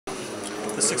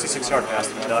The 66-yard pass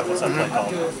to Doug, what's that play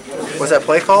called? What's that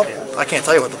play called? I can't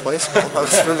tell you what the play's called. That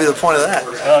was going to be the point of that.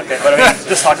 Okay, but I mean,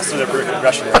 just talk us through the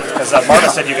progression here. Because Marvin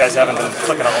said you guys haven't been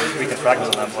clicking all week in practice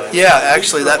on that play. Yeah,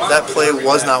 actually, that play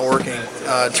was not working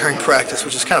during practice,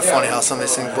 which is kind of funny how some of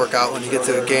these things work out when you get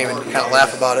to a game and you kind of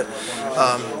laugh about it.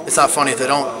 It's not funny if they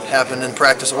don't happen in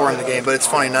practice or in the game, but it's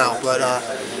funny now. But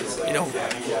you know,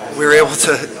 we were able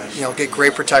to get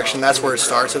great protection. That's where it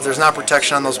starts. If there's not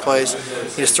protection on those plays,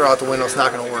 you just throw out the window. It's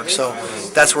not going to work. So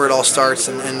that's where it all starts,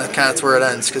 and kind of that's where it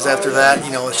ends. Because after that,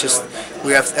 it's just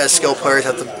we have, as skill players,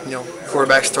 have to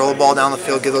quarterbacks throw the ball down the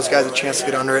field, give those guys a chance to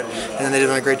get under it, and then they did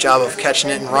a great job of catching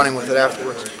it and running with it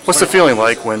afterwards. What's the feeling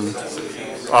like when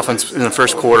offense in the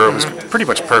first quarter was pretty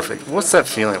much perfect? What's that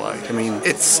feeling like? I mean,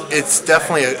 it's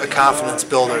definitely a confidence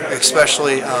builder,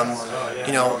 especially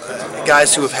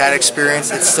guys who have had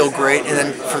experience. It's still great, and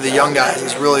then for the young guys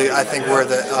is really, I think, where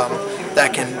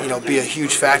that can be a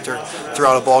huge factor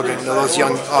throughout a ball game. Those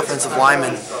young offensive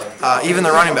linemen, even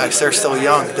the running backs, they're still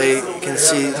young. They can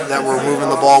see that we're moving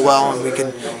the ball well and we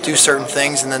can do certain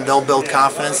things, and then they'll build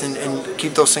confidence and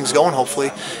keep those things going,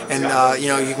 hopefully. And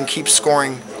you can keep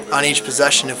scoring on each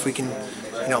possession if we can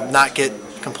not get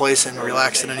complacent and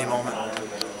relax at any moment.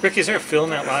 Ricky, is there a feel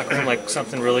in that locker room like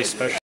something really special